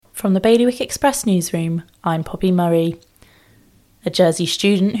From the Bailiwick Express newsroom, I'm Poppy Murray. A Jersey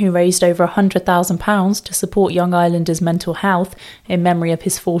student who raised over £100,000 to support young islanders' mental health in memory of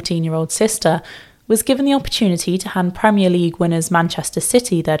his 14-year-old sister was given the opportunity to hand Premier League winners Manchester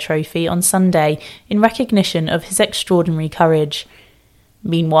City their trophy on Sunday in recognition of his extraordinary courage.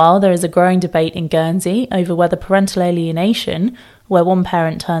 Meanwhile, there is a growing debate in Guernsey over whether parental alienation, where one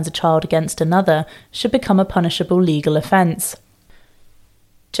parent turns a child against another, should become a punishable legal offence.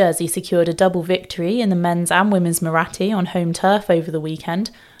 Jersey secured a double victory in the men's and women's Marathi on home turf over the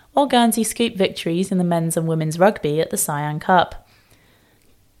weekend, while Guernsey scooped victories in the men's and women's rugby at the Sian Cup.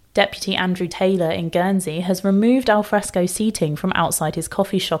 Deputy Andrew Taylor in Guernsey has removed alfresco seating from outside his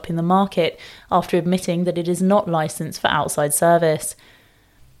coffee shop in the market after admitting that it is not licensed for outside service.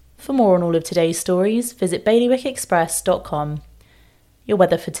 For more on all of today's stories, visit bailiwickexpress.com. Your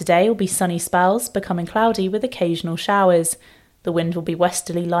weather for today will be sunny spells, becoming cloudy with occasional showers. The wind will be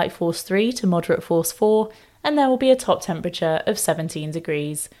westerly light force 3 to moderate force 4, and there will be a top temperature of 17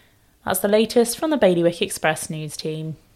 degrees. That's the latest from the Bailiwick Express news team.